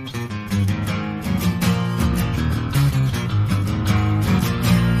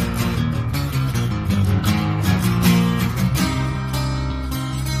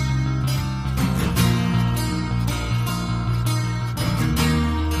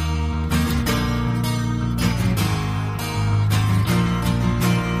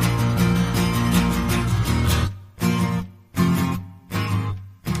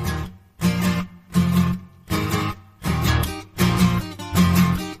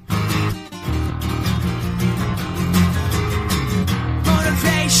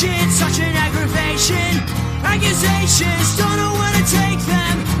 Such an aggravation. Accusations, don't know where to take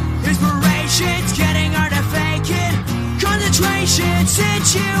them. Inspiration's getting hard to fake it. Concentration,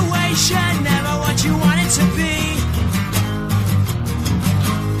 situation, never what you want it to be.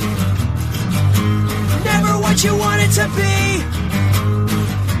 Never what you want it to be.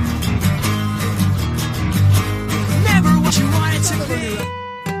 Never what you want it to be.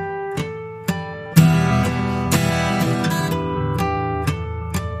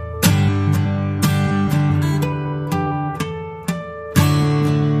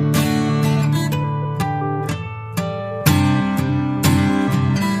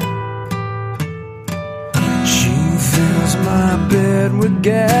 with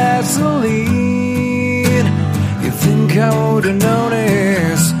gasoline. You think I would've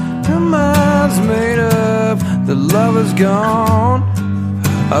noticed her mind's made up, the love is gone.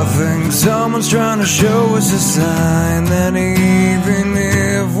 I think someone's trying to show us a sign that even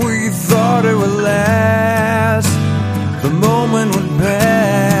if we thought it would last, the moment would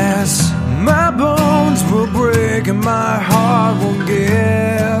pass. My bones will break and my heart will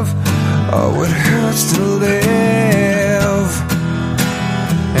give. Oh, it hurts to live.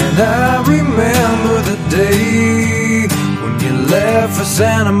 And I remember the day when you left for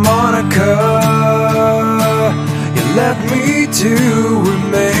Santa Monica. You left me to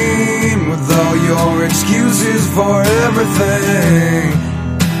remain with all your excuses for everything.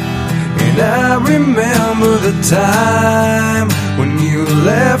 And I remember the time when you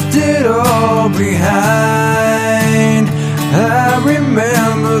left it all behind. I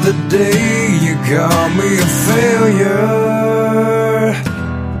remember the day you called me a failure.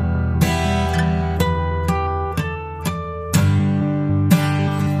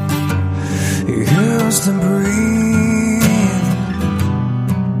 You used to breathe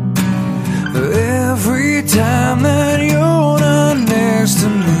every time that you're not next to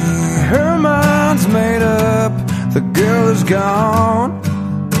me. Her mind's made up, the girl is gone.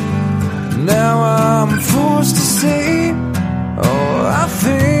 Now I'm forced to say, oh, I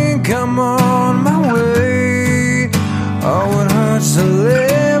think I'm on my way. Oh, it hurts to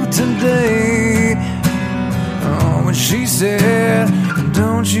live today. Oh, when she said,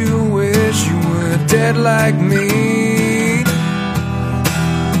 don't you wish you were dead like me?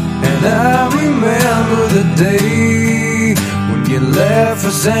 And I remember the day when you left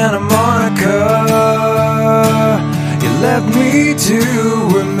for Santa Monica. You left me to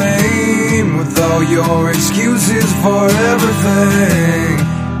remain with all your excuses for everything.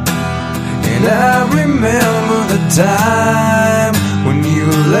 And I remember the time when you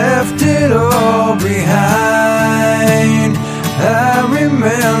left it all behind. I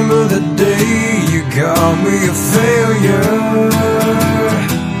remember the day you called me a failure.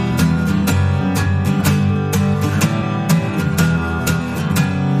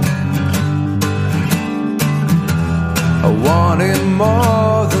 I wanted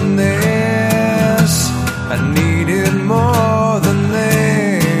more than this. I needed more than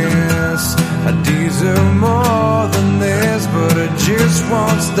this. I deserve more than this. But I just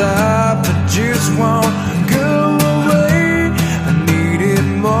won't stop. I just won't go away. I needed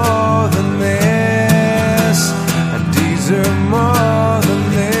more than this. I deserve more than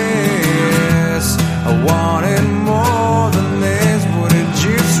this. I wanted more than this. But it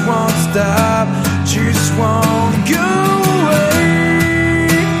just won't stop. Just won't go away.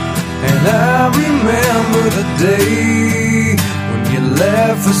 And I remember the day when you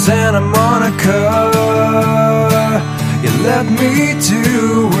left for Santa Monica. You left me to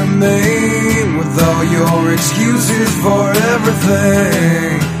remain with all your excuses for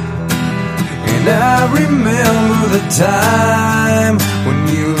everything. And I remember the time when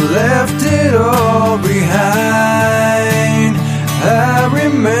you left it all behind. I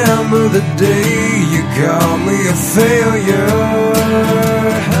remember the day you called me a failure.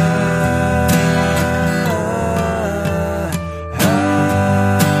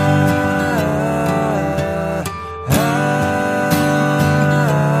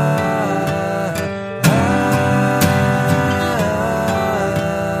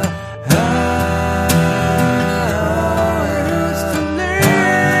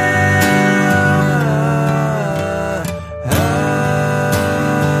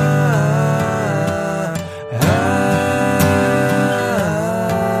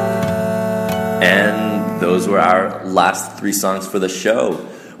 Those were our last three songs for the show.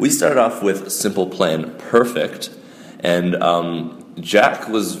 We started off with Simple Plan, Perfect, and Jack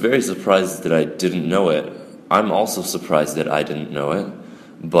was very surprised that I didn't know it. I'm also surprised that I didn't know it,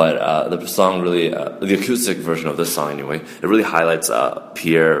 but the song really, the acoustic version of this song anyway, it really highlights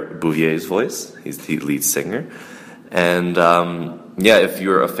Pierre Bouvier's voice. He's the lead singer, and yeah, if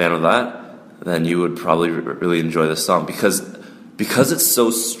you're a fan of that, then you would probably really enjoy this song because it's so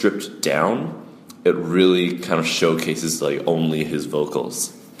stripped down. It really kind of showcases like only his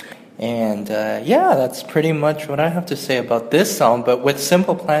vocals. And yeah, that's pretty much what I have to say about this song. But with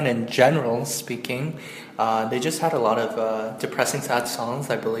Simple Plan in general speaking, they just had a lot of depressing, sad songs,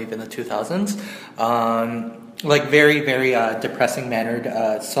 I believe, in the 2000s. Like very, very depressing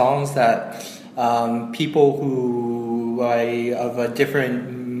mannered songs that people who of a different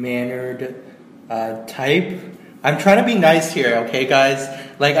mannered type. I'm trying to be nice here, okay, guys?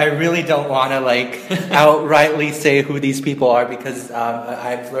 Like, I really don't want to, like, outrightly say who these people are because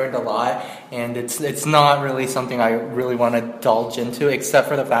I've learned a lot, and it's not really something I really want to indulge into, except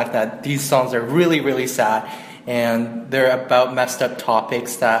for the fact that these songs are really, really sad, and they're about messed up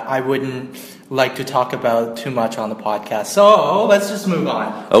topics that I wouldn't like to talk about too much on the podcast. So, let's just move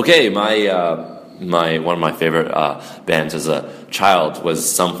on. Okay, one of my favorite bands as a child was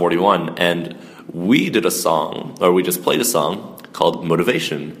Sum 41, and we did a song, or we just played a song called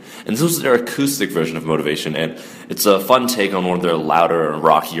Motivation. And this was their acoustic version of Motivation, and it's a fun take on one of their louder and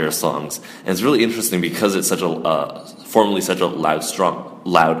rockier songs. And it's really interesting because it's such a formerly such a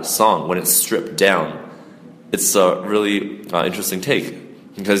loud song. When it's stripped down, it's a really interesting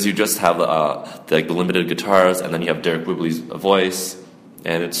take because you just have the limited guitars, and then you have Derek Wibley's voice,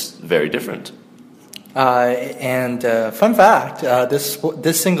 and it's very different. Fun fact,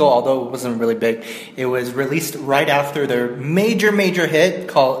 this single, although it wasn't really big, it was released right after their major hit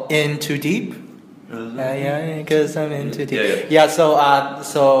called In Too Deep. Yeah, because I'm in too deep. Yeah, so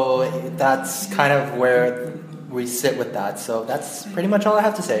that's kind of where we sit with that. So that's pretty much all I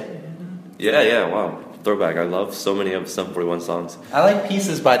have to say. Yeah, wow. Throwback. I love so many of Sum 41 songs. I like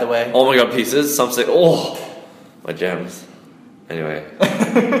Pieces, by the way. Oh my god, Pieces. Some say, oh, my jams. Anyway.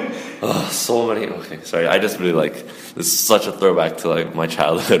 So many. Okay, sorry. I just really like. This is such a throwback to like my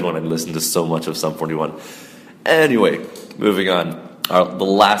childhood when I listened to so much of Sum 41. Anyway, moving on. The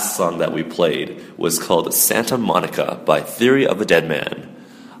last song that we played was called Santa Monica by Theory of a Dead Man.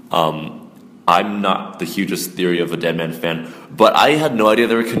 I'm not the hugest Theory of a Dead Man fan, but I had no idea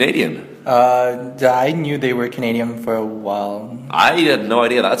they were Canadian. I knew they were Canadian for a while. I had no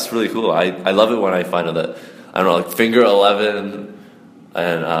idea. That's really cool. I love it when I find out that, I don't know, like Finger 11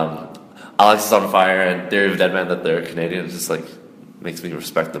 and Alex is on Fire and Theory of a Dead Man, that they're Canadian. It just like makes me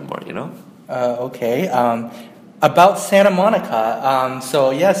respect them more, you know? Okay. About Santa Monica. So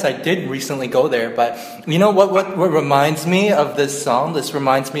yes, I did recently go there, but you know what reminds me of this song? This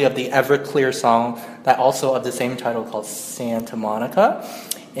reminds me of the Everclear song that also of the same title called Santa Monica.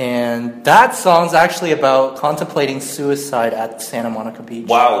 And that song's actually about contemplating suicide at Santa Monica Beach.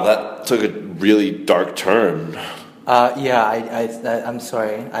 Wow, that took a really dark turn. I'm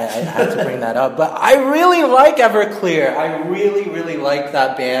sorry. I had to bring that up. But I really like Everclear. I really, really like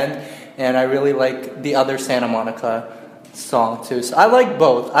that band. And I really like the other Santa Monica song too. So I like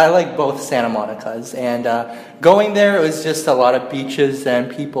both. I like both Santa Monicas. And going there, it was just a lot of beaches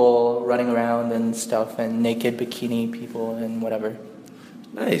and people running around and stuff, and naked bikini people and whatever.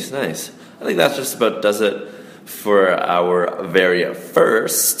 Nice. I think that just about does it for our very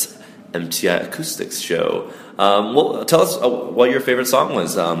first MTI Acoustics show. Well, tell us what your favorite song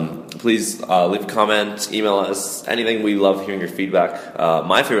was. Please leave a comment, email us, anything. We love hearing your feedback.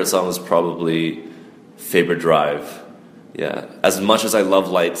 My favorite song was probably Faber Drive. Yeah, as much as I love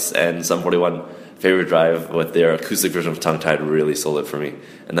Lights and Sum 41, Faber Drive with their acoustic version of Tongue Tied really sold it for me.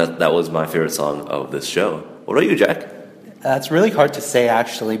 And that was my favorite song of this show. What about you, Jack? That's really hard to say,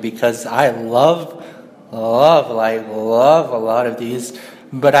 actually, because I love a lot of these.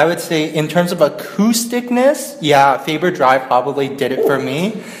 But I would say in terms of acousticness, yeah, Faber Drive probably did it for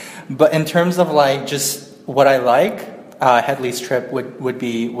me. But in terms of like just what I like, Headley's Trip would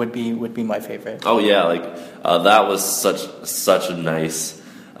be my favorite. Oh yeah, like that was such a nice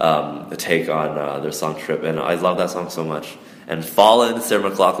take on their song Trip, and I love that song so much. And Fallen, Sarah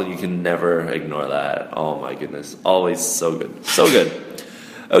McLachlan, you can never ignore that. Oh my goodness, always so good.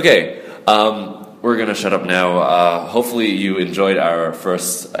 Okay. We're going to shut up now. Hopefully you enjoyed our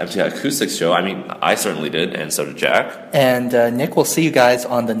first MTI Acoustics show. I mean, I certainly did, and so did Jack. And Nick, will see you guys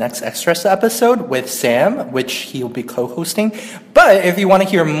on the next Extras episode with Sam, which he'll be co-hosting. But if you want to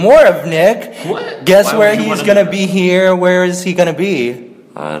hear more of Nick, guess where he's going to be here? Where is he going to be?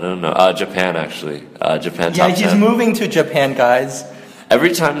 I don't know. Japan, actually. Japan top 10. Yeah, he's moving to Japan, guys.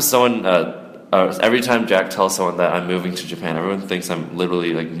 Every time Jack tells someone that I'm moving to Japan, everyone thinks I'm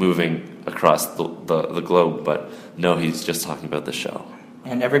literally like moving across the globe, but no, he's just talking about the show.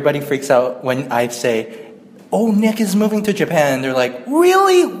 And everybody freaks out when I say, "Oh, Nick is moving to Japan." And they're like,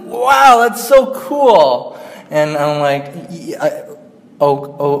 "Really? Wow, that's so cool!" And I'm like,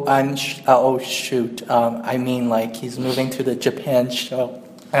 shoot. I mean, like he's moving to the Japan show."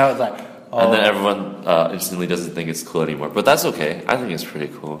 And I was like, "Oh." And then everyone instantly doesn't think it's cool anymore, but that's okay. I think it's pretty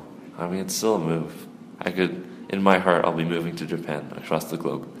cool. I mean, it's still a move. In my heart, I'll be moving to Japan across the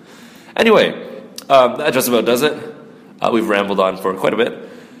globe. Anyway, that just about does it. We've rambled on for quite a bit.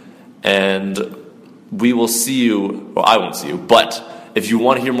 And we will see you, well, I won't see you, but if you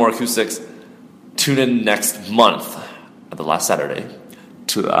want to hear more acoustics, tune in next month, the last Saturday,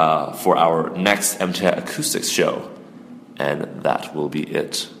 for our next MTI Acoustics show. and that will be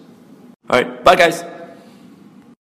it. Alright, bye guys!